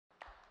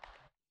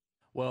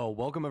Well,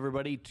 welcome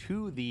everybody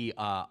to the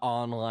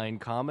online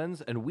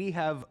commons, and we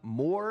have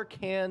more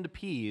canned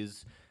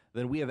peas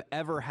than we have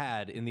ever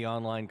had in the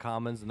online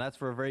commons, and that's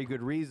for a very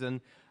good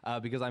reason,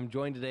 because I'm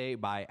joined today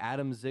by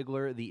Adam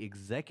Ziegler, the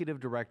executive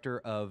director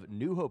of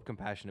New Hope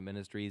Compassionate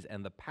Ministries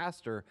and the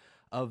pastor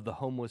of the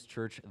homeless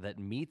church that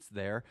meets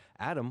there.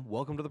 Adam,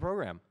 welcome to the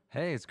program.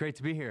 Hey, it's great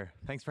to be here.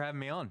 Thanks for having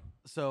me on.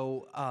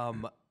 So,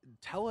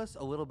 tell us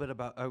a little bit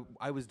about.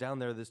 I was down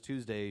there this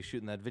Tuesday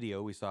shooting that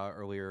video we saw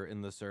earlier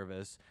in the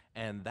service,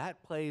 and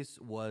that place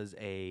was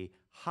a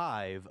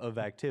hive of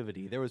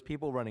activity. There was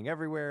people running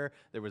everywhere.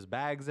 There was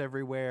bags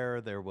everywhere.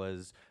 There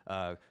was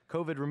COVID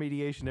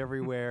remediation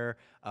everywhere.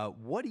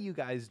 What do you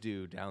guys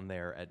do down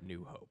there at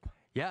New Hope?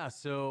 Yeah,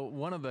 so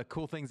one of the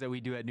cool things that we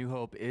do at New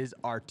Hope is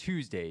our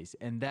Tuesdays,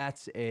 and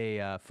that's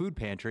a food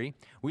pantry.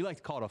 We like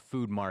to call it a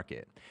food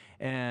market.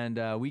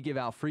 And we give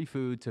out free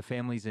food to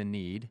families in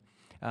need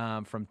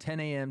from 10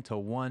 a.m. to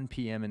 1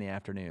 p.m. in the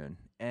afternoon.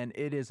 And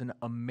it is an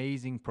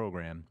amazing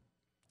program.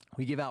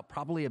 We give out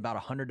probably about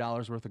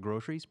 $100 worth of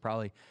groceries,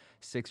 probably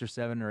 6 or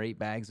 7 or 8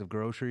 bags of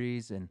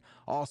groceries and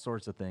all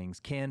sorts of things,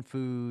 canned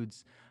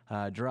foods,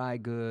 dry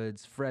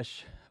goods,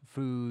 fresh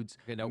foods.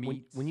 Okay, now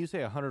when you say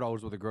 $100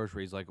 worth of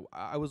groceries, like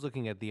I was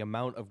looking at the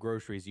amount of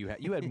groceries you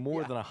had. You had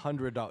more than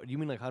 $100. You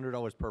mean like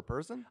 $100 per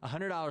person?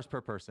 $100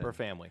 per person. Per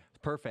family.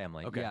 Per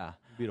family. Okay. Yeah.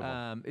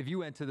 Beautiful. If you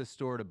went to the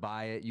store to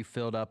buy it, you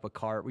filled up a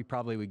cart. We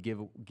probably would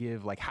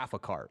give like half a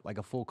cart. Like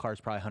a full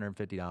cart's probably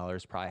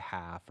 $150, probably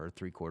half or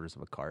 3/4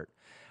 of a cart.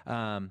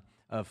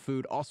 Of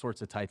food, all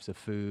sorts of types of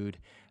food.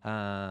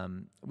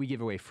 We give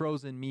away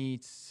frozen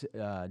meats,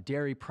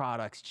 dairy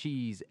products,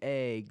 cheese,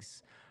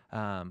 eggs,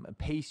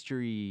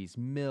 pastries,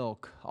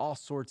 milk, all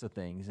sorts of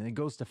things. And it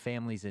goes to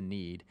families in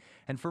need.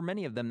 And for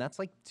many of them, that's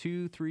like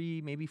 2,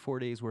 3, maybe 4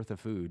 days worth of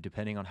food,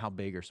 depending on how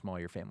big or small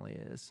your family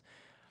is.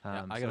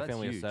 Yeah, I got a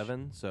family of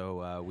 7,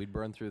 so we'd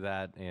burn through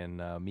that in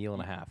a meal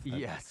and a half.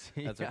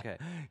 That's okay.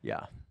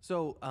 Yeah.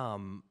 So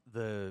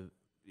the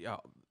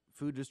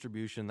food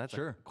distribution, that's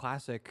a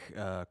classic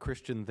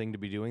Christian thing to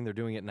be doing. They're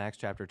doing it in Acts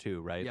chapter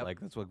 2, right? Yep. Like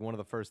that's like one of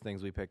the first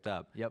things we picked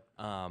up. Yep.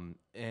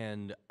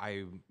 And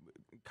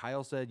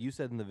Kyle said, you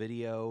said in the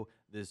video,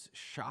 this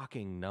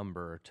shocking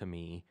number to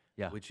me,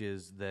 which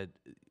is that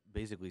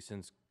basically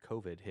since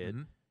COVID hit,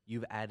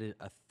 you've added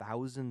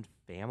 1,000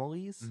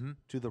 families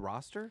to the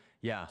roster?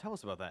 Yeah. Tell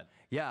us about that.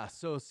 Yeah.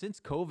 So since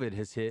COVID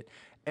has hit,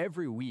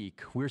 every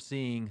week we're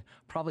seeing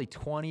probably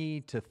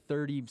 20 to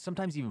 30,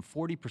 sometimes even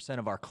 40%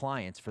 of our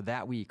clients for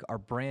that week are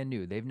brand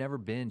new. They've never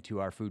been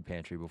to our food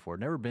pantry before,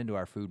 never been to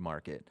our food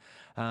market.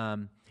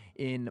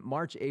 In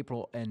March,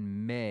 April,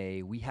 and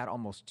May, we had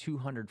almost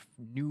 200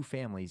 new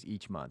families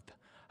each month.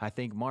 I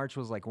think March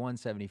was like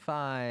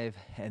 175,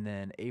 and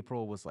then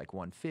April was like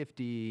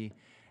 150,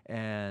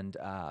 and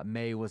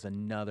May was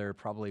another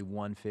probably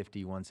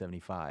 150,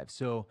 175.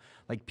 So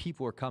like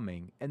people were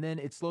coming, and then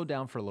it slowed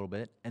down for a little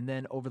bit. And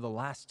then over the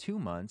last 2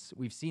 months,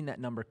 we've seen that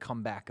number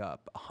come back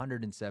up,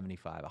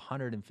 175,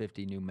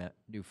 150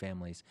 new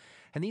families.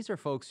 And these are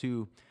folks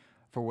who,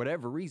 for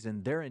whatever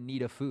reason, they're in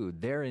need of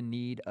food. They're in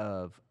need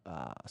of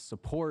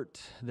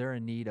support. They're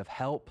in need of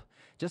help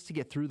just to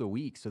get through the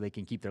week so they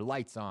can keep their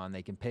lights on.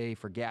 They can pay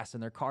for gas in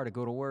their car to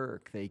go to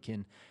work. They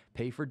can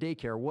pay for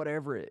daycare,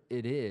 whatever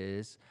it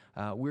is.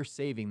 We're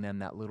saving them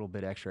that little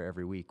bit extra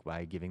every week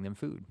by giving them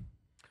food.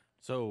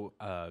 So,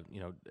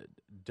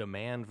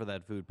 demand for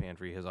that food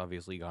pantry has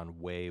obviously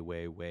gone way,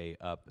 way, way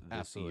up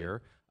this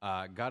year.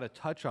 Got to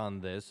touch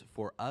on this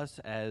for us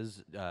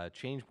as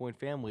Change Point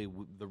family.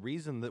 The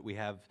reason that we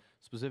have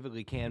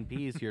specifically canned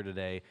peas here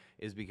today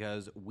is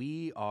because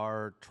we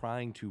are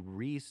trying to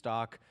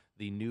restock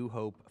the New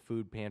Hope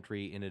food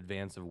pantry in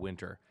advance of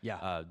winter.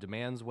 Yeah.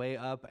 Demand's way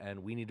up,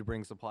 and we need to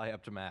bring supply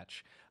up to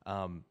match.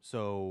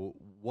 So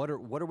what are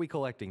we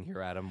collecting here,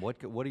 Adam?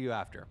 What are you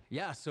after?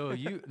 Yeah, so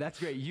that's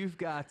great. You've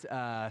got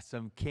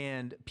some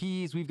canned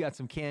peas. We've got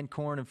some canned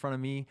corn in front of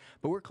me,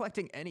 but we're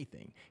collecting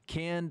anything.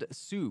 Canned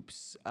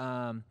soups,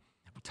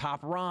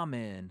 top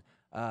ramen,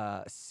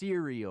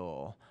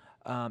 cereal,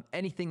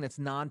 anything that's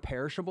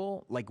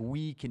non-perishable, like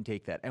we can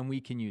take that and we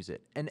can use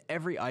it. And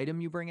every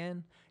item you bring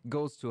in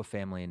goes to a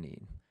family in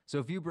need. So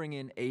if you bring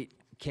in 8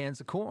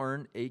 cans of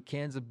corn, 8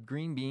 cans of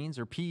green beans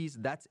or peas,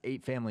 that's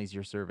 8 families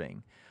you're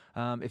serving.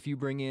 If you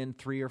bring in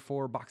 3 or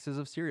 4 boxes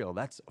of cereal,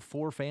 that's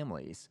 4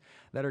 families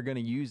that are going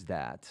to use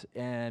that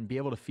and be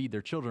able to feed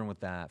their children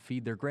with that,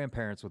 feed their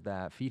grandparents with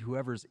that, feed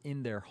whoever's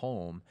in their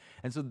home.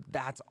 And so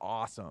that's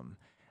awesome.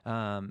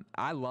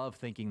 I love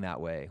thinking that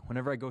way.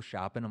 Whenever I go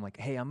shopping, I'm like,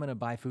 hey, I'm going to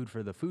buy food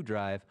for the food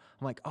drive.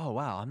 I'm like, oh,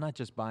 wow, I'm not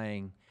just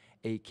buying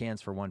 8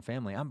 cans for one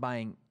family. I'm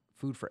buying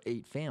food for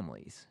 8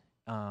 families.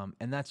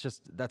 And that's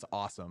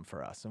awesome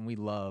for us. And we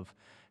love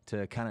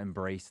to kind of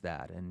embrace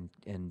that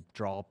and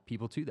draw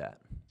people to that.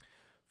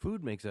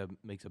 Food makes a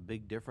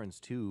big difference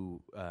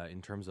too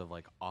in terms of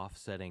like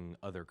offsetting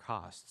other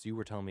costs. You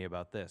were telling me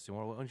about this.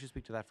 Why don't you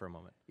speak to that for a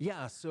moment?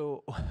 Yeah.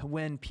 So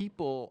when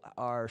people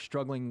are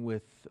struggling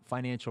with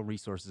financial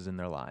resources in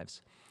their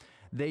lives,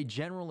 they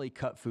generally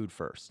cut food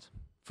first.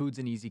 Food's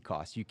an easy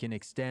cost. You can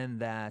extend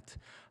that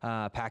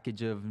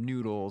package of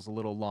noodles a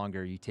little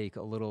longer. You take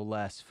a little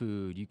less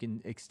food. You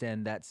can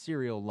extend that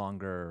cereal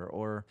longer,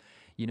 or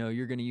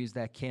you're going to use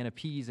that can of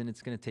peas and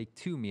it's going to take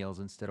 2 meals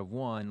instead of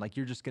 1. Like,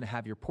 you're just going to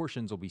have your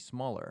portions will be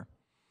smaller,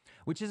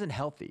 which isn't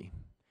healthy.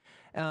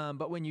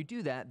 But when you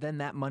do that, then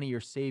that money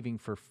you're saving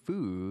for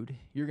food,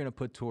 you're going to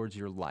put towards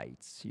your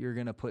lights. You're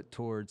going to put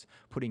towards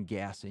putting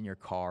gas in your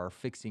car,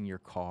 fixing your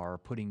car,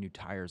 putting new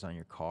tires on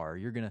your car.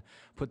 You're going to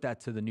put that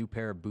to the new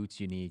pair of boots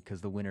you need because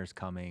the winter's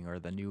coming, or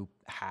the new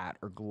hat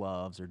or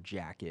gloves or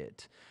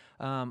jacket.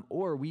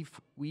 Or we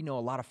know a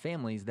lot of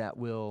families that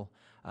will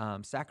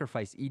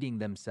sacrifice eating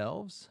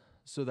themselves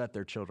so that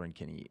their children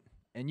can eat.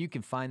 And you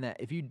can find that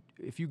if you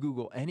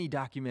Google any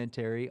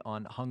documentary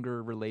on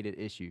hunger-related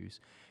issues,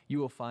 you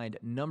will find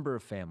a number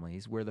of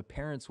families where the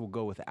parents will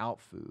go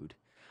without food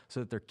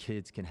so that their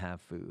kids can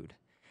have food.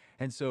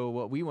 And so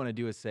what we want to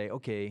do is say,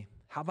 okay,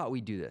 how about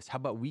we do this? How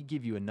about we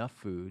give you enough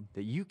food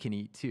that you can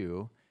eat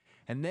too,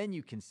 and then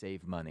you can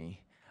save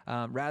money,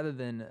 rather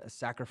than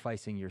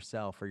sacrificing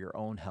yourself or your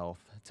own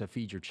health to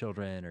feed your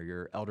children or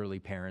your elderly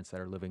parents that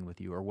are living with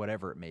you or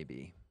whatever it may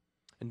be.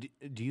 And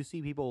do you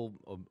see people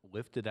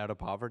lifted out of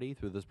poverty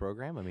through this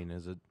program? I mean,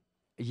 is it?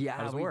 Yeah,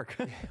 how does it work?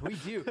 We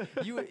do.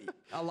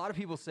 A lot of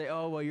people say,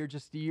 "Oh, well, you're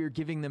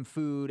giving them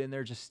food and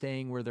they're just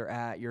staying where they're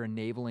at. You're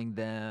enabling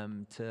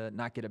them to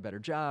not get a better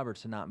job or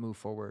to not move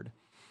forward."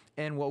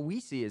 And what we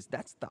see is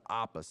that's the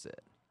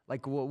opposite.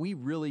 Like, what we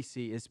really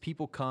see is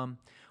people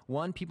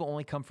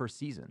only come for a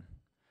season.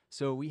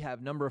 So we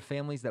have a number of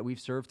families that we've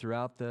served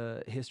throughout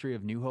the history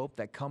of New Hope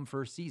that come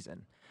for a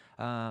season.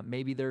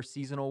 Maybe they're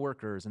seasonal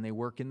workers and they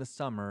work in the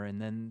summer, and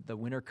then the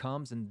winter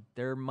comes and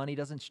their money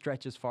doesn't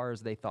stretch as far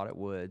as they thought it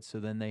would. So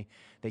then they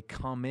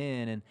come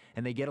in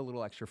and they get a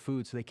little extra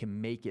food so they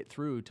can make it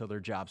through till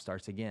their job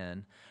starts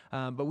again.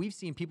 But we've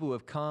seen people who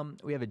have come.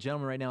 We have a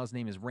gentleman right now, his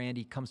name is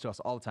Randy, comes to us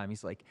all the time.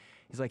 He's like,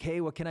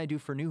 "Hey, what can I do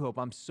for New Hope?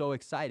 I'm so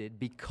excited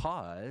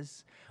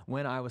because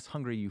when I was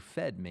hungry, you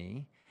fed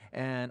me.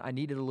 And I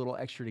needed a little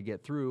extra to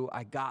get through.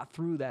 I got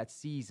through that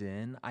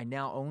season. I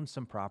now own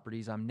some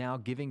properties. I'm now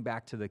giving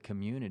back to the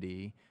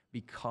community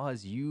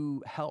because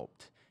you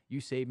helped.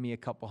 You saved me a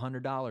couple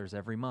 $100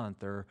 every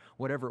month or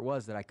whatever it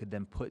was that I could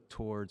then put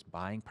towards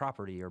buying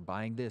property or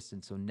buying this.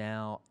 And so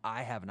now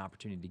I have an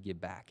opportunity to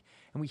give back."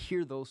 And we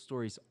hear those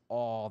stories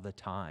all the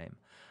time.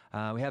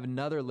 We have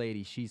another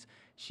lady. She's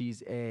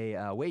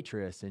a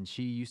waitress, and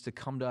she used to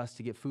come to us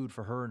to get food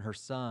for her and her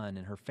son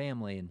and her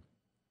family. And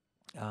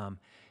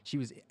she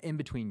was in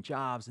between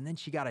jobs, and then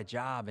she got a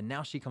job, and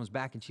now she comes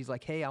back and she's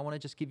like, "Hey, I want to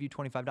just give you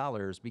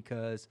 $25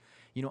 because,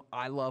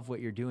 I love what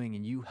you're doing,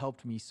 and you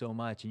helped me so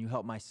much, and you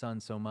helped my son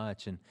so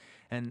much."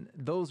 And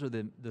those are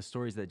the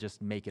stories that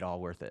just make it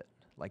all worth it.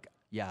 Like,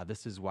 yeah,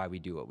 this is why we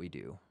do what we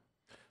do.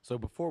 So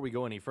before we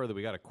go any further,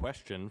 we got a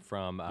question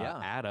from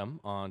Adam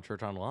on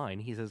Church Online.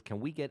 He says,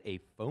 "Can we get a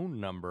phone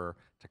number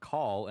to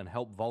call and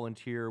help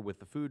volunteer with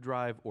the food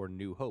drive or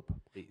New Hope,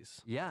 please?"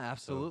 Yeah,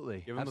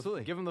 absolutely. So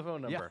give him the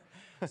phone number.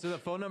 Yeah. So the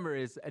phone number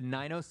is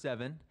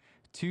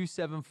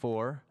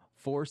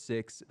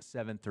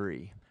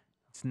 907-274-4673.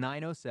 It's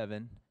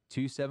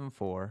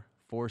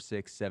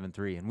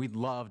 907-274-4673. And we'd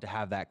love to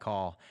have that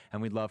call, and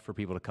we'd love for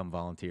people to come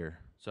volunteer.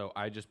 So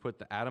I just put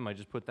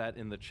that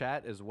in the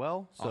chat as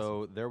well.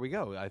 So There we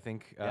go. I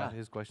think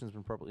his question's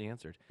been properly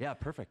answered. Yeah,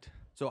 perfect.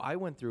 So I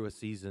went through a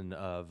season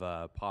of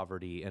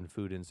poverty and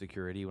food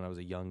insecurity when I was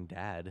a young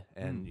dad,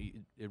 and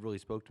it really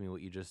spoke to me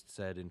what you just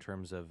said in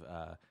terms of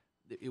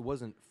it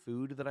wasn't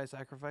food that I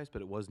sacrificed,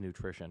 but it was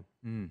nutrition.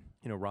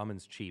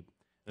 Ramen's cheap.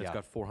 And It's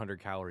got 400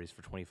 calories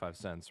for 25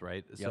 cents,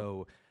 right? Yep.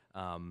 So,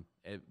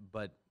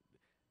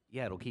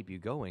 it'll keep you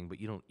going,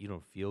 but you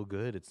don't feel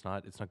good. It's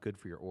not good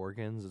for your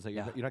organs. It's like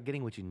you're not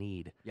getting what you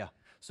need. Yeah.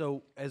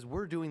 So as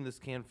we're doing this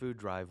canned food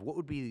drive, what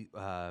would be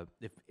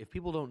if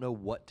people don't know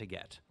what to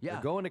get? Yeah.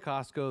 They're going to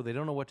Costco. They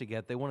don't know what to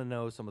get. They want to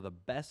know some of the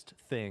best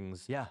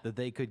things that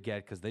they could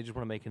get because they just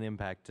want to make an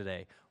impact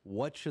today.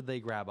 What should they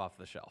grab off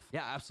the shelf?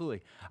 Yeah,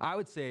 absolutely. I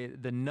would say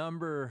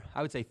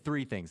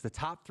 3 things. The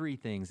top 3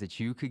 things that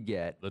you could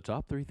get. The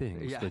top 3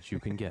 things that you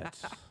can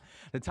get.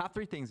 The top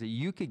 3 things that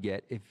you could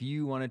get if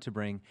you wanted to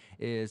bring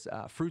is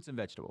fruits and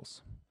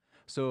vegetables.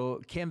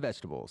 So canned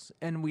vegetables.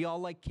 And we all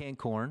like canned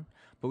corn,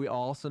 but we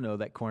also know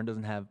that corn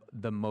doesn't have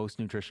the most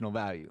nutritional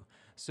value.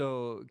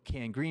 So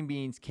canned green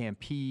beans, canned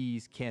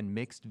peas, canned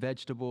mixed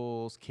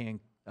vegetables, canned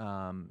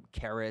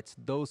carrots,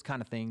 those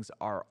kind of things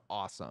are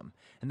awesome.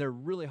 And they're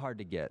really hard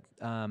to get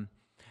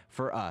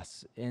for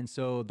us. And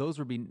so those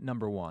would be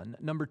number 1.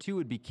 Number 2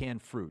 would be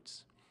canned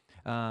fruits.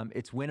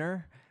 It's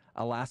winter.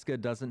 Alaska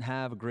doesn't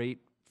have a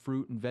great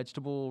fruit and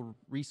vegetable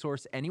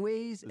resource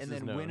anyways, and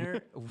then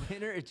winter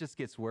it just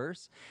gets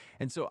worse.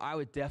 And so I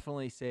would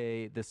definitely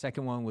say the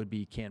second one would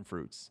be canned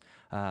fruits.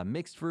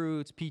 Mixed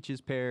fruits, peaches,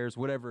 pears,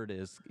 whatever it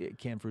is,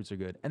 canned fruits are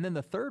good. And then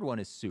the third one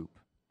is soup.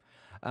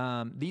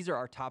 These are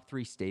our top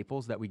 3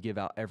 staples that we give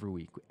out every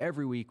week.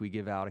 Every week we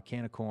give out a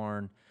can of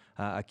corn,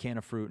 a can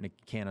of fruit, and a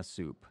can of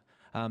soup.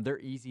 They're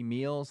easy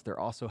meals. They're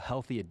also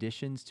healthy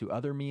additions to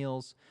other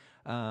meals.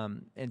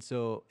 And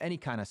so any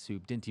kind of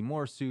soup, Dinty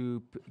Moore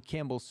soup,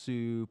 Campbell's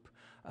soup,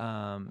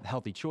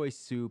 healthy choice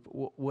soup,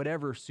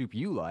 whatever soup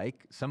you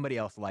like, somebody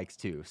else likes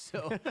too.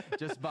 So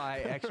just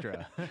buy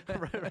extra.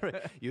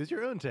 Right. Use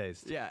your own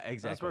taste. Yeah,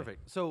 exactly. That's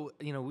perfect. So,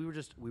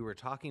 we were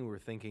talking, we were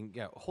thinking,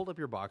 hold up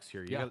your box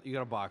here. You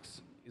got a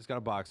box. He's got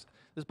a box.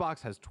 This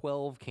box has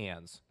 12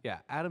 cans. Yeah,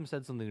 Adam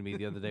said something to me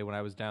the other day when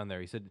I was down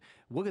there. He said,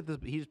 "Look at this."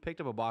 He just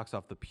picked up a box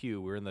off the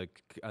pew. We were in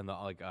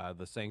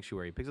the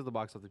sanctuary. He picks up the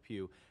box off the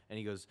pew and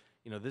he goes,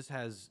 "This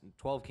has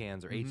 12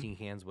 cans or 18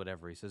 cans,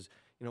 whatever." He says,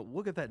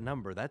 "Look at that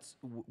number. That's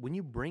when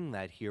you bring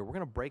that here, we're going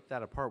to break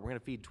that apart. We're going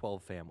to feed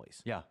 12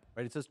 families." Yeah.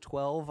 Right? It says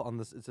 12 on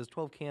this. It says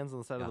 12 cans on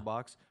the side of the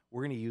box.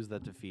 We're going to use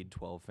that to feed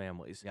 12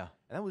 families. Yeah.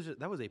 And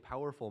that was a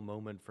powerful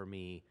moment for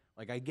me.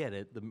 Like, I get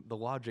it. The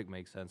logic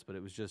makes sense, but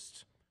it was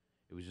just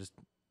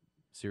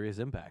serious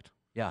impact.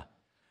 Yeah.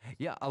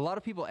 Yeah. A lot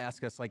of people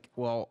ask us, like,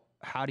 well,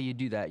 how do you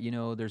do that?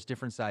 There's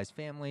different size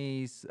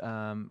families.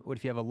 What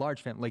if you have a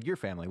large family, like your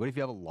family? What if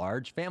you have a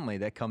large family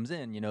that comes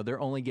in? They're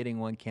only getting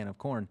 1 can of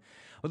corn.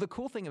 Well, the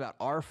cool thing about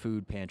our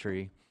food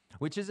pantry,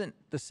 which isn't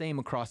the same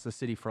across the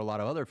city for a lot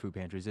of other food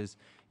pantries, is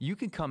you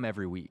can come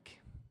every week.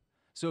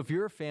 So if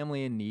you're a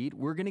family in need,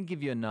 we're going to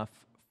give you enough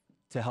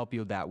to help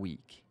you that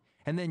week.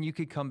 And then you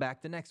could come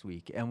back the next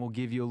week and we'll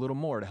give you a little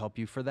more to help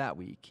you for that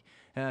week.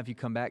 And if you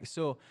come back,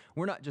 so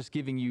we're not just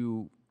giving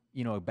you,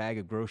 a bag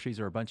of groceries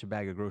or a bunch of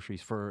bag of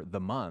groceries for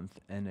the month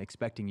and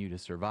expecting you to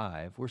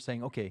survive. We're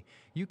saying, okay,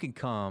 you can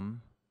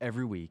come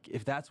every week.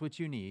 If that's what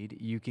you need,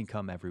 you can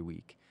come every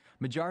week.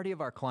 Majority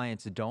of our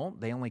clients don't.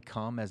 They only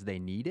come as they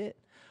need it.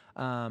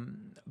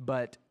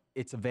 But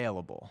it's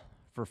available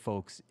for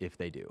folks if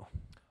they do.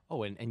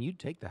 Oh, and you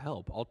take the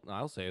help.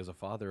 I'll say, as a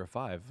father of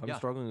 5, if I'm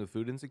struggling with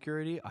food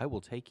insecurity, I will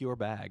take your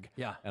bag.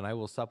 Yeah. And I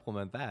will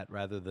supplement that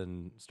rather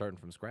than starting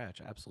from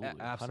scratch.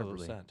 Absolutely.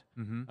 Absolutely.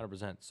 100%.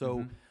 100%.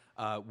 So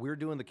we're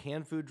doing the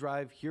canned food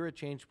drive here at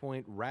Change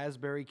Point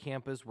Raspberry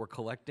Campus. We're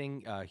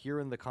collecting here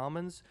in the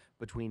Commons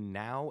between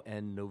now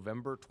and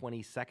November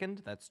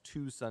 22nd. That's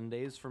 2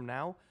 Sundays from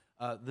now.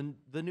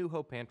 The new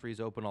Hope Pantry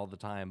is open all the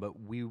time, but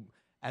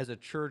as a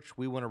church,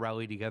 we want to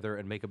rally together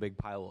and make a big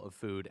pile of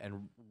food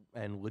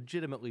and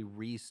legitimately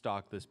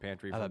restock this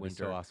pantry for that'd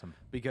winter. Be so awesome.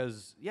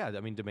 Because,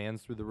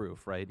 demand's through the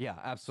roof, right? Yeah,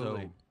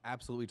 absolutely. So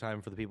absolutely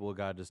time for the people of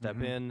God to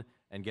step in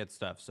and get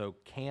stuff. So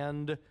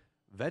canned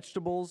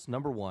vegetables,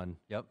 number 1.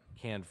 Yep.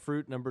 Canned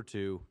fruit, number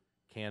 2.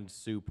 Canned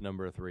soup,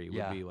 number 3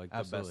 would be like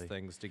absolutely. the best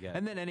things to get.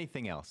 And then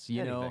anything else,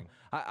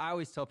 I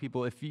always tell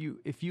people, if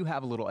you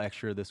have a little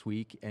extra this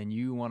week and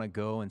you want to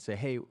go and say,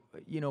 hey,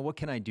 what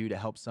can I do to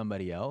help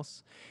somebody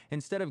else?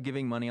 Instead of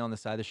giving money on the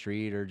side of the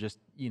street or just,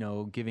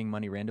 giving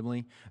money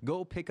randomly,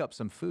 go pick up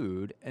some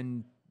food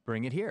and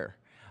bring it here.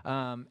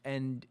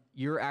 And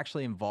you're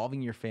actually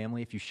involving your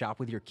family. If you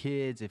shop with your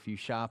kids, if you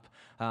shop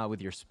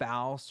with your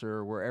spouse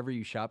or wherever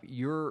you shop,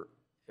 you're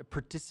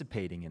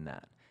participating in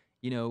that.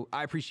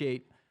 I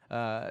appreciate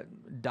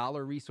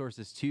dollar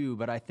resources too,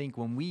 but I think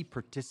when we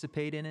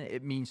participate in it,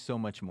 it means so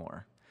much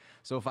more.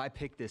 So if I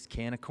pick this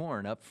can of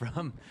corn up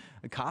from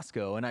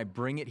Costco and I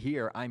bring it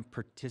here, I'm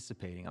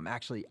participating. I'm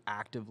actually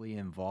actively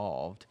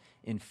involved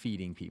in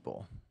feeding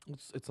people.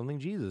 It's something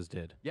Jesus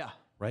did. Yeah,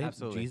 right?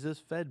 Absolutely. Jesus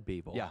fed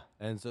people. Yeah.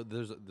 And so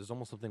there's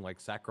almost something like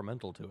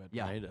sacramental to it,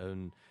 Yeah. right?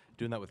 And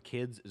doing that with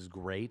kids is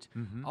great.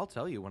 I'll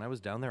tell you, when I was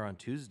down there on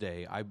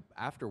Tuesday,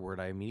 afterward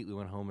I immediately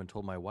went home and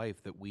told my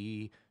wife that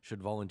we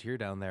should volunteer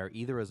down there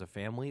either as a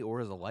family or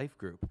as a life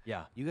group.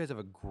 Yeah. You guys have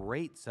a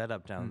great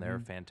setup down there,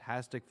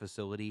 fantastic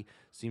facility,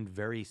 seemed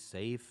very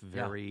safe,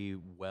 very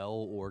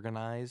well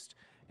organized,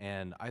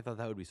 and I thought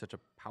that would be such a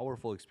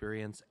powerful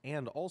experience.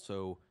 And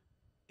also,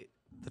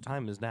 the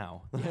time is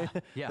now.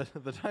 Yeah.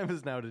 The time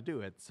is now to do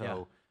it.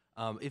 So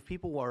if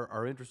people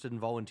are interested in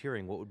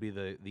volunteering, what would be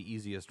the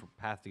easiest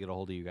path to get a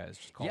hold of you guys?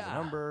 Just call the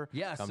number,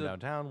 come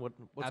downtown. What's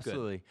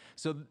absolutely. good?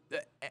 So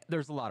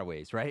there's a lot of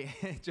ways, right?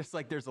 Just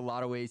like there's a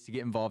lot of ways to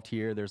get involved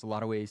here, there's a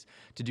lot of ways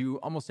to do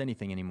almost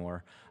anything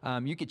anymore.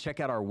 You could check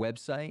out our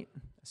website.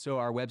 So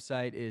our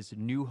website is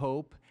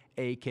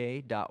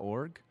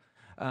newhopeak.org.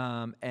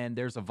 And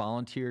there's a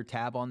volunteer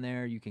tab on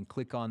there. You can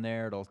click on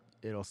there.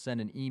 It'll send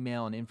an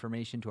email and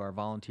information to our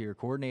volunteer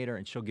coordinator,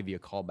 and she'll give you a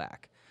call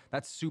back.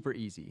 That's super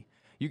easy.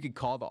 You could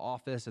call the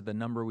office at the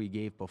number we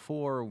gave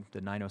before, the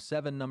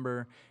 907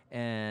 number,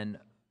 and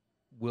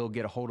we'll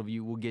get a hold of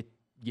you. We'll get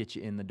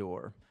you in the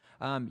door.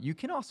 You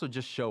can also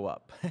just show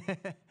up.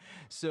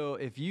 So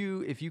if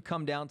you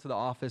come down to the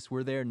office,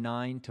 we're there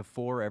 9 to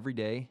 4 every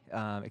day,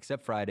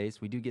 except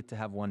Fridays. We do get to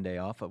have one day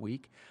off a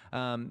week.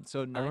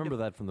 So I remember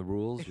that from the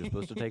rules. You're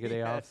supposed to take a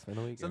day off in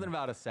a week. Something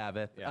about a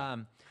Sabbath. Yeah.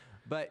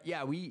 But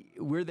yeah,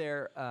 we're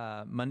there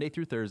Monday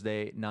through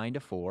Thursday, 9 to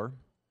 4.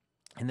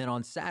 And then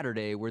on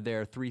Saturday, we're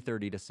there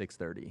 3:30 to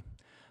 6:30.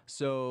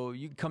 So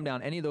you can come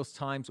down any of those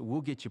times.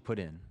 We'll get you put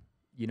in.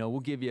 We'll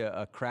give you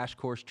a crash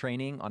course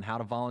training on how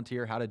to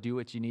volunteer, how to do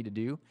what you need to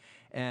do,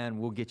 and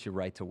we'll get you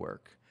right to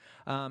work.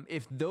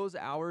 If those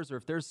hours, or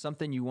if there's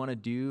something you want to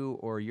do,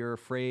 or you're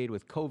afraid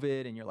with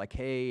COVID and you're like,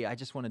 hey, I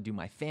just want to do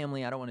my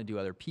family, I don't want to do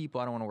other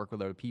people, I don't want to work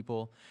with other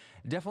people,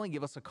 definitely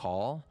give us a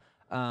call.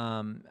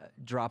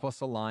 Drop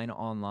us a line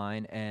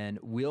online and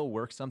we'll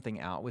work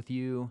something out with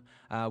you.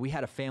 We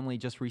had a family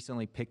just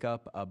recently pick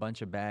up a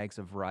bunch of bags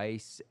of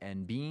rice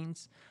and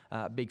beans,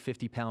 big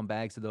 50-pound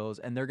bags of those,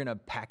 and they're going to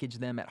package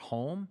them at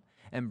home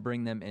and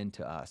bring them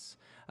into us.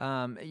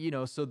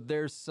 So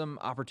there's some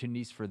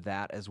opportunities for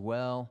that as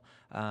well.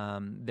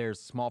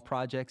 There's small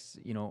projects,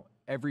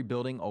 every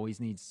building always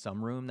needs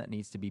some room that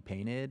needs to be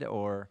painted,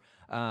 or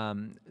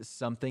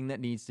something that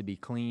needs to be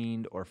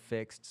cleaned or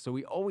fixed. So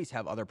we always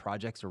have other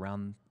projects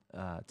around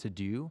to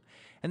do.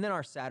 And then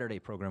our Saturday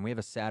program, we have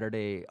a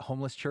Saturday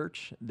homeless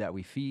church that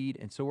we feed.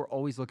 And so we're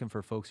always looking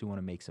for folks who want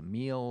to make some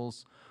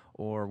meals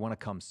or want to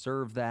come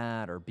serve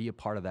that or be a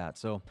part of that.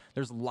 So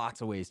there's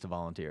lots of ways to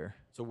volunteer.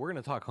 So we're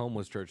going to talk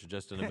homeless church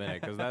just in a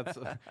minute, because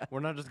we're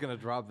not just going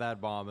to drop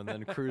that bomb and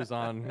then cruise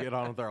on, get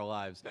on with our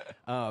lives.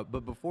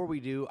 But before we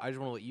do, I just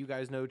want to let you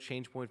guys know,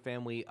 Change Point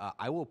family,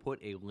 I will put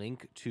a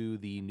link to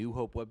the New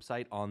Hope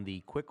website on the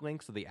quick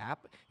links of the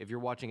app. If you're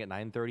watching at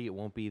 9:30, it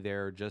won't be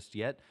there just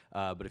yet.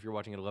 But if you're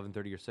watching at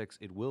 11:30 or 6,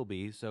 it will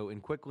be. So in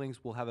quick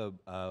links, we'll have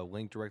a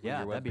link directly to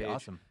your webpage. Yeah, that'd be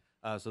awesome.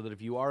 So that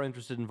if you are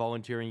interested in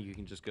volunteering, you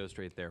can just go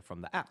straight there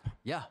from the app.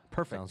 Yeah,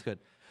 perfect. Sounds good.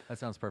 That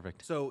sounds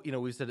perfect. So,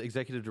 we said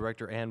executive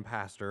director and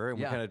pastor, and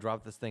we kind of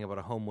dropped this thing about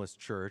a homeless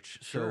church.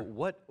 Sure. So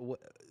what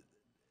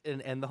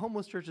and the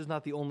homeless church is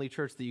not the only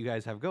church that you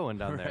guys have going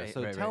down there.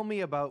 So tell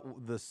me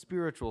about the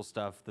spiritual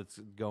stuff that's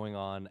going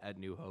on at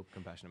New Hope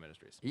Compassionate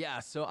Ministries. Yeah,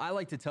 so I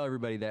like to tell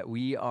everybody that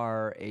we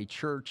are a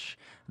church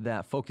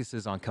that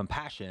focuses on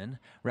compassion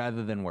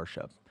rather than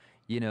worship.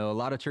 A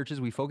lot of churches,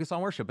 we focus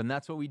on worship, and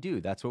that's what we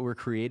do. That's what we're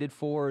created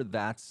for.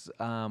 That's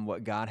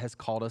what God has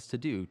called us to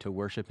do, to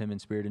worship him in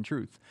spirit and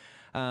truth.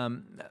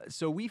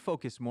 So we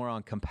focus more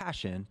on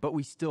compassion, but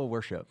we still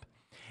worship.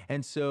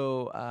 And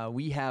so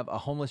we have a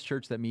homeless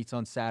church that meets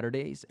on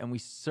Saturdays, and we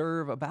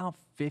serve about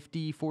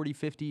 50,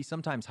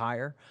 sometimes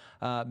higher,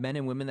 men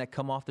and women that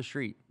come off the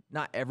street.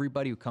 Not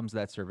everybody who comes to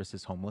that service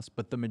is homeless,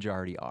 but the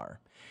majority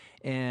are.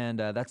 And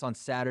that's on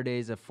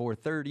Saturdays at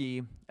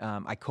 4:30.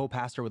 I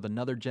co-pastor with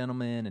another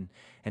gentleman,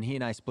 and he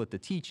and I split the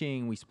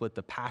teaching. We split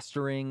the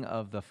pastoring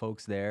of the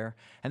folks there.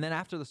 And then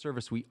after the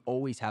service, we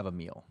always have a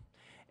meal.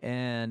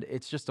 And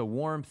it's just a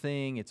warm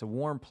thing. It's a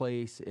warm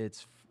place.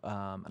 It's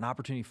an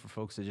opportunity for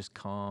folks to just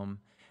come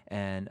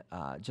and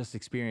just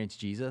experience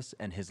Jesus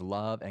and his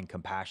love and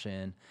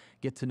compassion,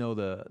 get to know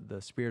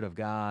the Spirit of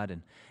God,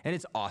 and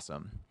it's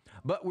awesome.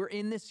 But we're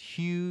in this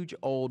huge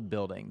old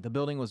building. The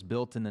building was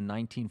built in the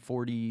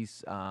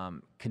 1940s,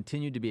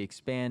 continued to be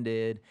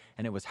expanded,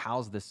 and it was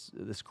housed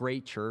this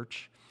great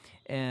church.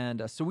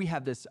 And so we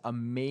have this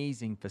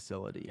amazing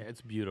facility. Yeah,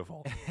 it's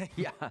beautiful.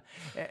 Yeah,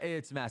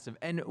 it's massive.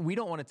 And we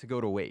don't want it to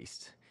go to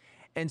waste.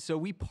 And so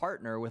we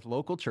partner with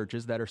local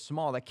churches that are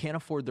small, that can't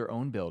afford their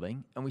own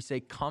building. And we say,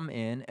 come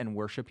in and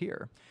worship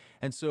here.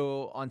 And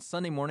so on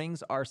Sunday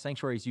mornings, our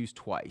sanctuary is used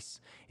twice.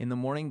 In the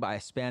morning by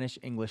a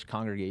Spanish-English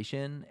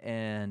congregation,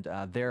 and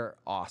they're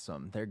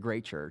awesome. They're a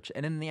great church.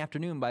 And in the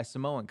afternoon by a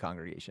Samoan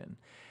congregation.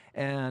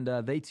 And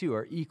they too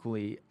are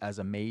equally as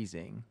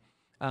amazing.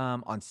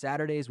 On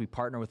Saturdays, we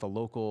partner with a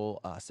local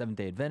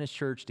Seventh-day Adventist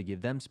church to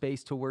give them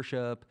space to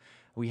worship.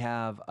 We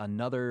have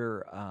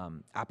another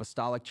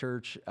apostolic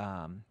church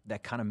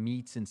that kind of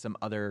meets in some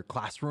other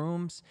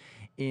classrooms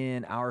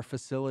in our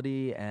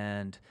facility,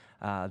 and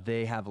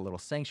they have a little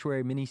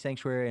sanctuary, mini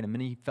sanctuary, and a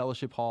mini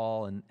fellowship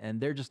hall,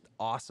 and they're just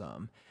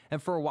awesome.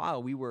 And for a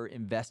while, we were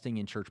investing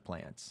in church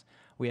plants.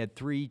 We had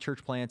 3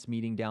 church plants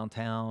meeting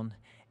downtown,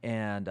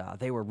 and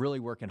they were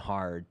really working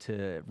hard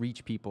to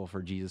reach people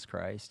for Jesus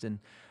Christ. And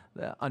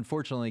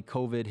unfortunately,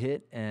 COVID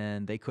hit,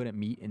 and they couldn't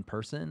meet in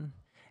person.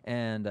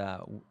 And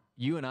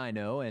you and I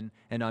know, and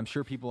I'm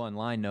sure people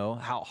online know,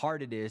 how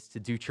hard it is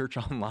to do church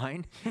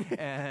online.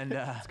 And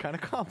it's kind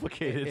of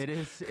complicated.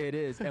 It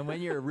is. And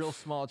when you're a real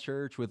small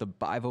church with a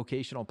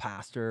bivocational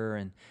pastor,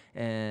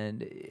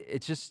 and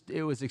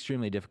it was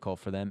extremely difficult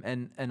for them.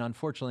 And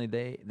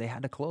unfortunately, they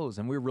had to close,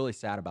 and we're really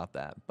sad about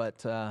that.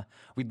 But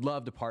we'd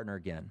love to partner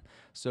again.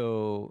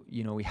 So,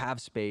 we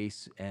have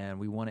space, and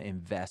we want to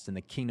invest in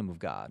the kingdom of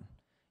God.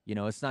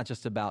 It's not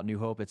just about New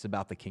Hope, it's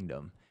about the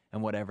kingdom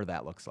and whatever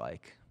that looks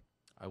like.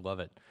 I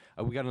love it.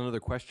 We got another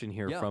question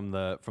here from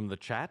the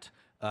chat.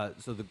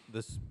 So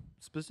the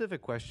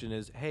specific question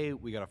is, hey,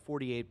 we got a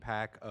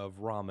 48-pack of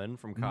ramen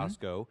from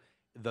Costco.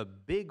 The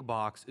big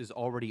box is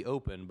already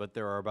open, but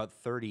there are about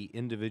 30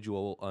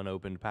 individual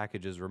unopened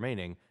packages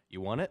remaining.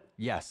 You want it?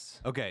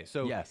 Yes. Okay,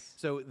 so yes.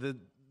 So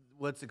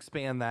let's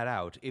expand that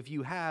out. If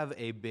you have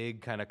a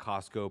big kind of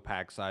Costco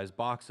pack size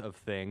box of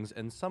things,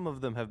 and some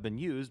of them have been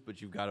used,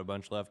 but you've got a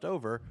bunch left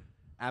over,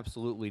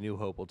 absolutely New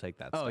Hope will take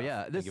that stuff. Oh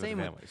yeah, the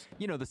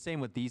same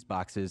with these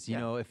boxes. You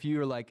know, if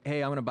you're like,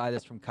 hey, I'm going to buy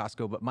this from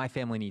Costco, but my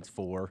family needs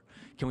 4.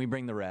 Can we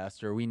bring the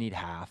rest, or we need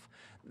half?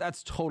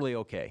 That's totally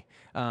okay.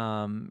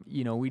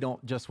 We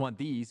don't just want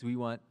these. We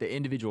want the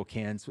individual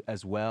cans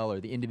as well, or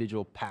the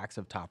individual packs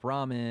of Top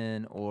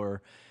Ramen,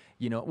 or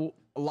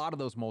a lot of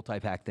those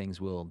multi-pack things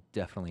we'll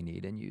definitely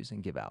need and use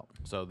and give out.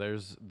 So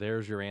there's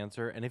your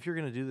answer. And if you're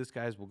going to do this,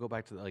 guys, we'll go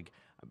back to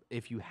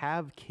if you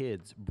have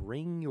kids,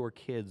 bring your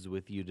kids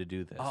with you to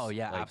do this. Oh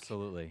yeah,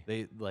 absolutely.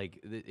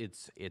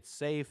 It's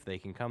safe. They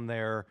can come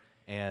there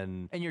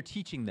and you're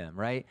teaching them,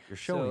 right? You're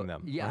showing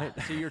them. Yeah. Right?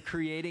 So you're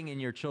creating in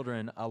your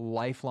children a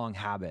lifelong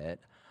habit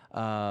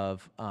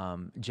of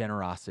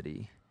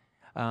generosity.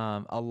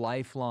 A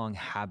lifelong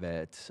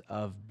habit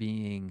of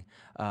being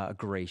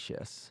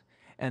gracious.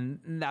 And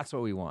that's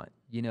what we want.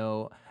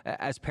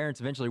 As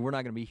parents, eventually we're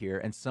not going to be here,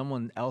 and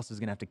someone else is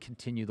going to have to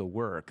continue the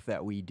work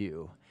that we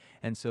do.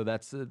 And so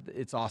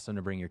it's awesome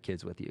to bring your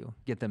kids with you,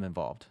 get them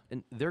involved.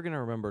 And they're going to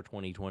remember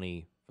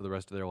 2020 for the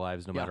rest of their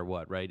lives, no matter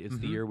what, right? It's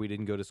the year we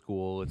didn't go to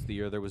school. It's the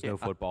year there was no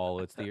football.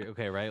 It's the year,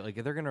 okay, right? Like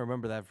they're going to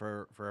remember that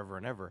for forever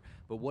and ever.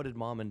 But what did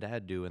mom and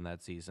dad do in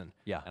that season?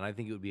 Yeah. And I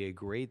think it would be a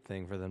great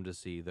thing for them to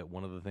see that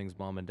one of the things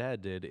mom and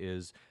dad did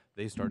is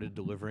they started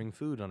delivering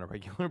food on a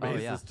regular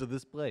basis to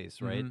this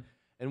place, right?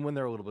 And when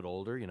they're a little bit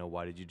older,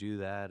 why did you do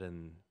that?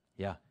 And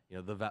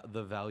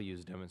the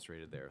values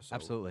demonstrated there. So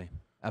Absolutely.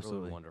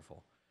 really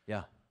wonderful.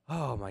 Yeah.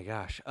 Oh my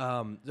gosh.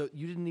 So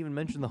you didn't even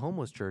mention the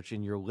homeless church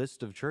in your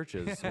list of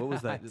churches. What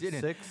was that?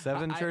 6,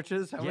 7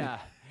 churches? How many?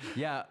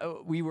 Yeah.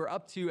 We were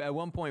up to, at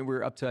one point,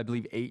 I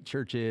believe, 8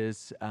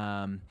 churches.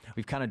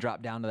 We've kind of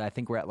dropped down to that. I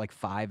think we're at like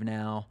 5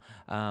 now.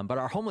 But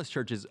our homeless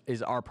church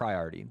is our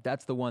priority.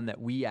 That's the one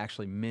that we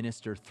actually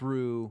minister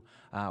through.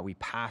 We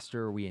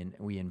pastor, we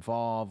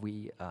involve.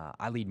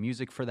 I lead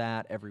music for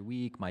that every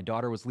week. My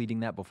daughter was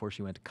leading that before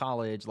she went to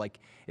college. Like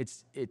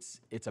it's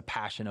a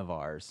passion of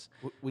ours.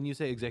 When you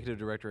say executive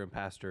director and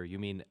pastor, you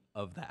mean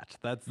of that?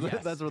 That's where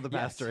the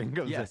pastoring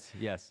comes in.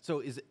 Yes. So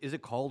is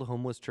it called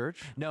Homeless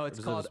Church? No, it's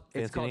called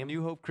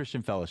New Hope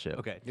Christian Fellowship.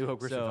 Okay, New Hope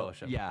Christian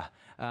Fellowship.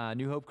 Yeah,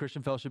 New Hope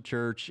Christian Fellowship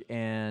Church,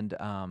 and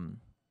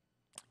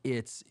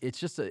it's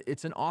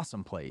an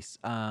awesome place.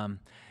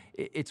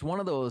 It's one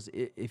of those,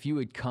 if you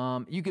would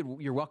come,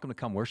 you're welcome to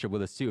come worship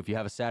with us too. If you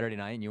have a Saturday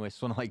night and you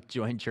just want to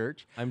join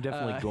church. I'm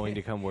definitely going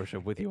to come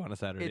worship with you on a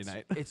Saturday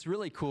night. It's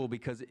really cool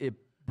because it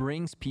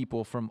brings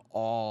people from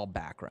all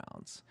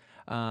backgrounds,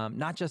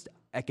 not just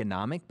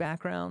economic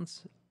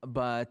backgrounds,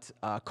 but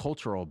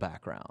cultural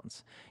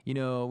backgrounds.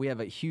 We have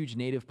a huge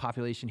Native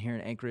population here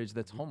in Anchorage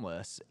that's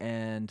homeless,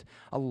 and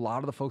a lot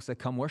of the folks that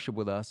come worship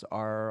with us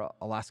are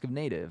Alaska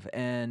Native.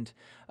 And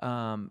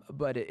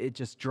but it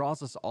just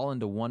draws us all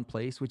into one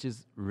place, which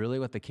is really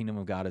what the kingdom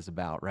of God is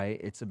about, right?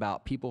 It's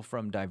about people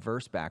from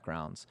diverse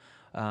backgrounds,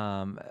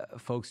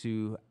 folks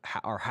who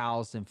are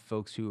housed and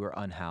folks who are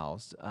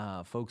unhoused,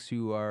 folks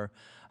who are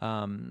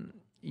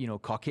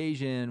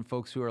Caucasian,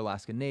 folks who are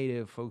Alaska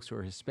Native, folks who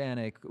are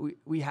Hispanic.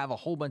 We have a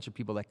whole bunch of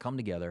people that come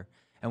together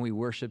and we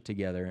worship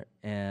together,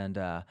 and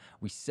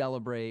we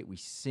celebrate, we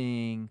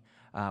sing,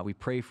 we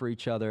pray for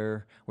each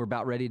other. We're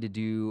about ready to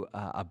do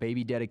a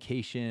baby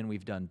dedication.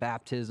 We've done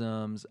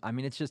baptisms. I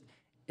mean, it's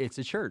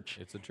a church.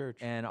 It's a church.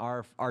 And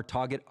our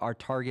target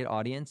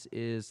audience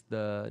is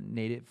the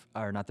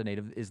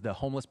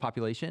homeless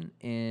population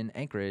in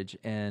Anchorage,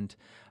 and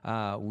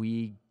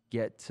we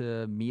get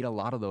to meet a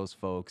lot of those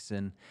folks.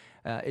 And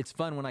it's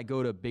fun when I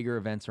go to bigger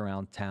events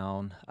around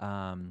town,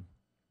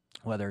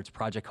 whether it's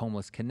Project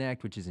Homeless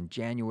Connect, which is in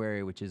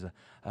January, which is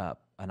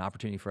an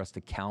opportunity for us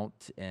to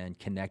count and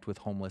connect with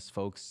homeless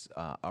folks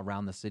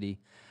around the city.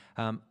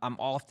 I'm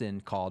often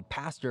called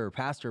pastor,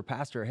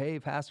 hey,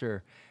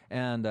 pastor.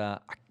 And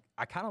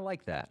I kind of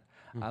like that.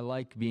 I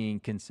like being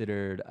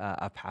considered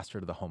a pastor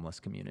to the homeless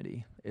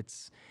community.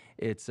 It's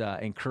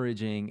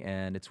encouraging,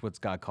 and it's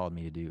what God called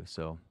me to do.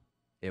 So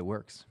it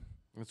works.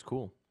 That's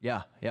cool.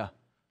 Yeah.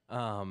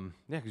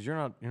 Because you're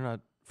not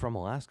from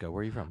Alaska.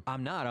 Where are you from?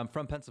 I'm not. I'm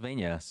from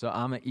Pennsylvania. So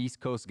I'm an East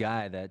Coast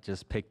guy that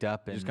just picked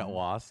up and just got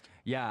lost.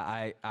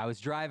 Yeah, I was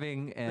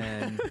driving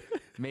and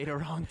made a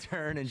wrong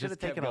turn and should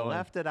just have taken a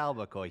left at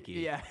Albuquerque.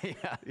 Yeah.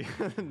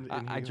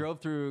 I drove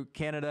through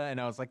Canada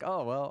and I was like,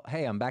 oh well,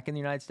 hey, I'm back in the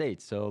United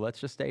States, so let's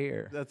just stay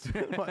here. That's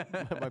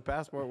my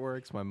passport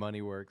works, my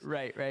money works.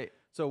 Right.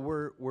 So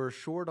we're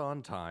short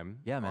on time.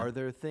 Yeah, man. Are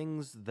there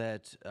things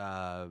that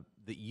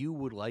that you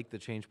would like the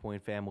Change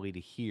Point family to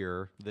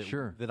hear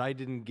that I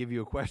didn't give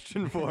you a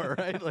question for,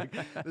 right? Like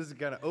this is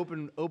kind of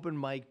open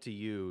mic to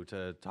you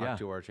to talk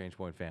to our Change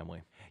Point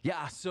family.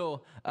 Yeah.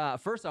 So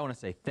first I want to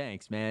say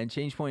thanks, man.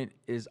 Change Point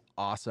is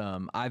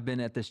awesome. I've been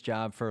at this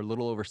job for a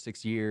little over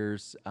 6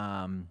 years.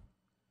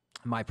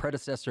 My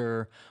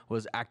predecessor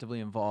was actively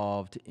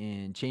involved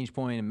in Change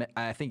Point, and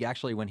I think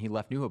actually when he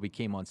left New Hope, he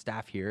came on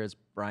staff here as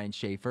Brian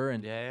Schaefer.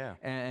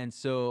 And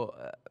so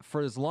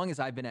for as long as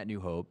I've been at New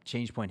Hope,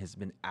 Change Point has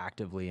been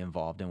actively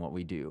involved in what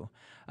we do.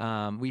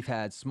 We've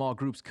had small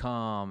groups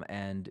come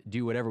and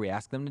do whatever we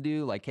ask them to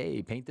do, like,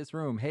 hey, paint this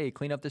room, hey,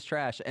 clean up this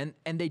trash, and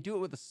they do it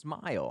with a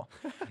smile,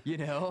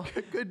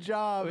 Good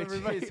job, which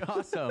everybody. is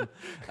awesome.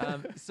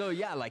 So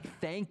yeah, like,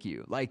 thank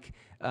you. Like,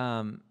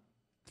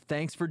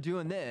 thanks for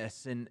doing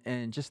this,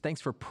 and just thanks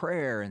for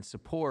prayer and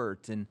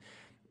support, and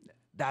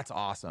that's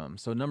awesome.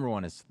 So number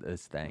one is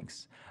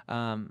thanks.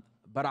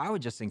 But I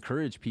would just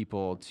encourage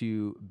people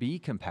to be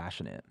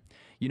compassionate.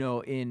 You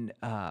know, in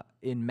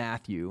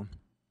Matthew,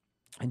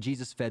 and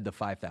Jesus fed the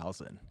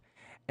 5,000.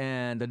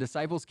 And the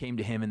disciples came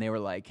to him and they were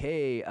like,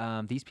 hey,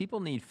 these people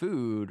need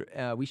food.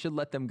 We should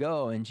let them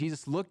go. And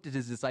Jesus looked at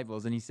his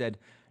disciples and he said,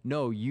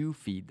 no, you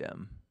feed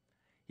them.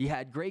 He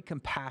had great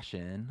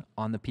compassion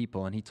on the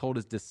people and he told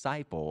his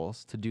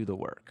disciples to do the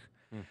work.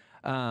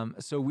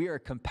 So we are a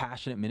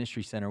compassionate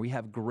ministry center. We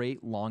have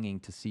great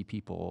longing to see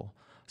people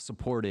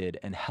supported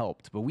and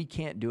helped, but we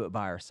can't do it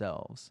by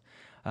ourselves.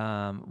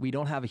 We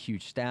don't have a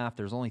huge staff.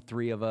 There's only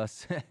 3 of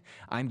us.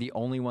 I'm the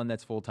only one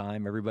that's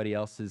full-time. Everybody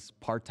else is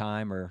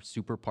part-time or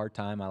super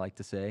part-time, I like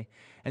to say.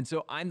 And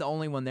so I'm the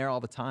only one there all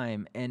the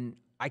time, and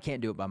I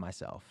can't do it by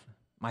myself.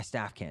 My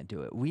staff can't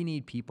do it. We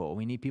need people.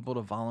 We need people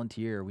to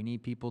volunteer. We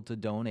need people to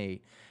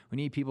donate. We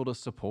need people to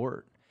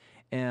support.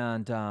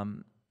 And,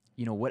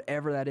 you know,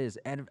 whatever that is,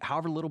 and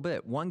however little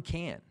bit, one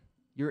can.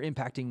 You're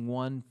impacting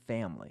one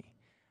family.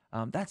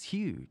 That's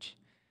huge.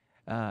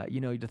 You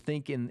know, to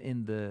think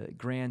in the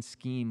grand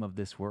scheme of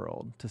this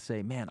world, to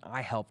say, man,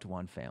 I helped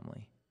one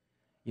family.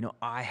 You know,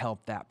 I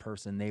helped that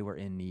person. They were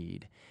in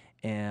need,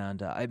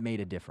 and it made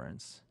a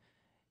difference.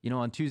 You know,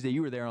 on Tuesday,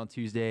 you were there on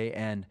Tuesday,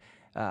 and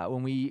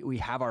when we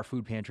have our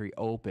food pantry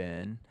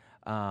open,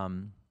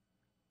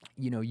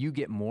 you know, you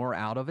get more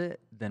out of it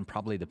than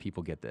probably the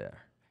people get there.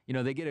 You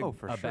know, they get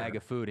a bag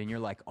of food and you're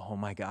like, oh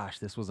my gosh,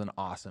 this was an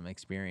awesome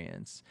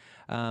experience.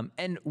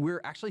 And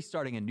we're actually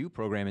starting a new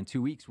program in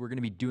 2 weeks. We're going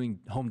to be doing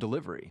home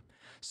delivery.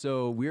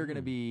 So we're going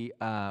to be,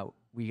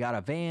 we got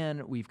a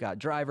van, we've got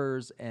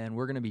drivers, and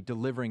we're going to be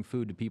delivering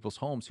food to people's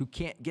homes who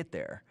can't get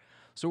there.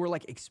 So we're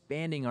like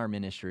expanding our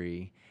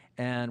ministry,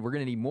 and we're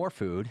going to need more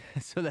food.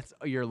 So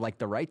you're like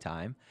the right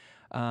time.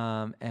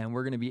 And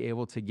we're going to be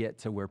able to get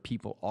to where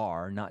people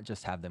are, not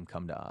just have them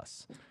come to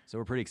us. So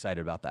we're pretty excited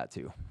about that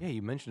too. Yeah,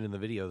 you mentioned in the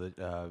video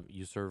that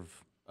you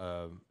serve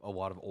a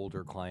lot of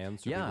older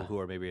clients, or people who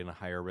are maybe in a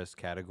higher risk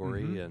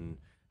category. And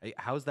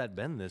how's that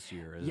been this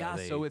year?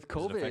 So with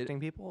COVID, is it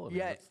affecting people?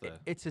 I mean,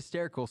 it's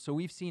hysterical. So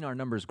we've seen our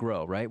numbers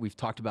grow, right? We've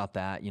talked about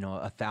that. You know,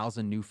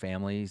 1,000 new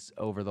families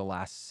over the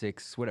last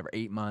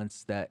 8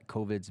 months that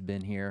COVID's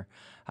been here.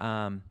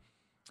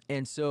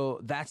 And so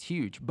that's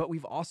huge. But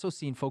we've also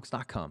seen folks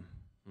not come.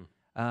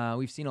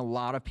 We've seen a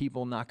lot of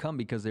people not come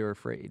because they were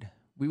afraid.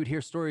 We would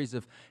hear stories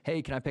of,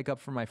 hey, can I pick up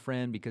for my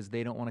friend because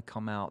they don't want to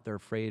come out. They're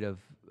afraid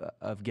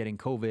of getting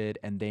COVID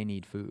and they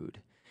need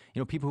food.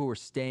 You know, people who were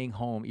staying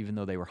home even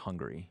though they were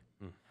hungry.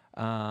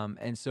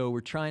 And so we're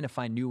trying to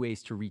find new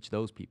ways to reach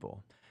those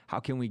people. How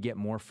can we get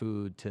more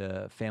food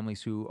to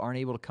families who aren't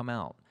able to come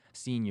out?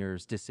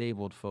 Seniors,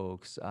 disabled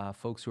folks,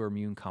 folks who are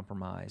immune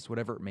compromised,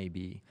 whatever it may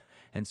be.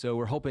 And so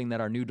we're hoping that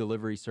our new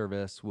delivery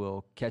service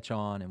will catch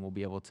on and we'll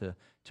be able to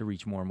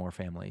reach more and more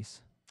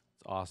families.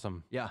 It's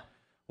awesome. Yeah.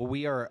 Well,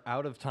 we are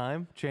out of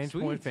time. Change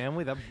Point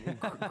family. That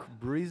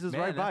breezes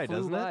right by,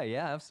 doesn't it?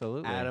 Yeah,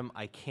 absolutely. Adam,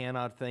 I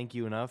cannot thank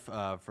you enough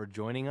for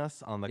joining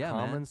us on the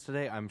Commons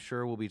today. I'm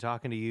sure we'll be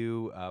talking to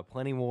you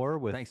plenty more.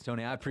 Thanks,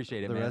 Tony. I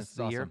appreciate it, the man. rest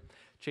of the year.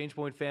 Change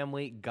Point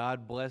family,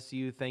 God bless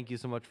you. Thank you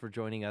so much for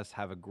joining us.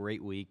 Have a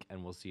great week,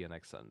 and we'll see you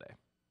next Sunday.